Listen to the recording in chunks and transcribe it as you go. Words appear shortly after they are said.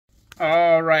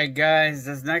Alright guys,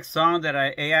 this next song that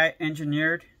I AI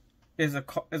engineered is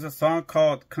a song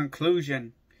called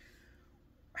Conclusion.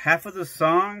 Half of the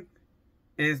song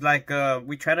is like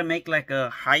we try to make like a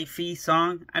hi-fi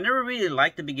song. I never really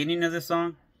liked the beginning of the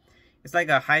song. It's like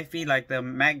a hi-fi, like the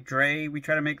Mac Dre. We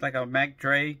try to make like a Mac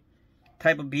Dre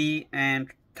type of beat and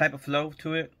type of flow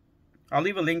to it. I'll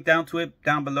leave a link down to it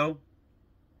down below.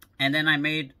 And then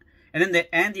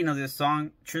the ending of this song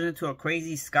turns into a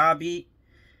crazy ska beat.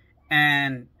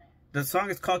 And the song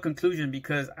is called Conclusion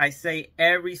because I say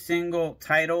every single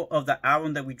title of the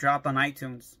album that we dropped on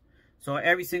iTunes. So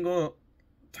every single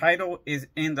title is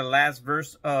in the last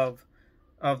verse of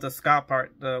the ska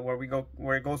part,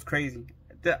 where it goes crazy.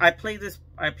 I play this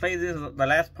the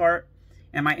last part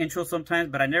and my intro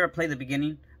sometimes, but I never play the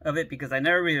beginning of it because I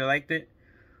never really liked it.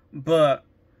 But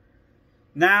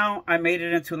now I made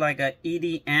it into like a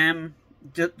EDM.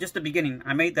 Just the beginning.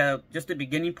 I made just the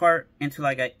beginning part into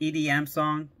like a EDM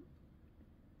song.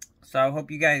 So I hope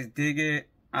you guys dig it.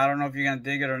 I don't know if you're gonna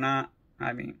dig it or not.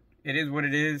 I mean, it is what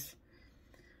it is.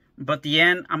 But the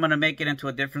end, I'm gonna make it into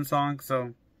a different song.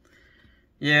 So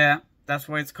yeah, that's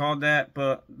why it's called that.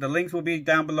 But the links will be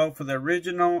down below for the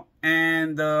original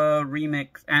and the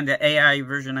remix and the AI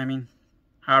version, I mean.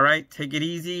 Alright, take it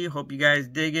easy. Hope you guys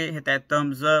dig it. Hit that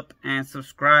thumbs up and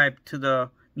subscribe to the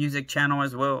music channel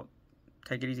as well.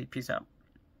 Take it easy. Peace out.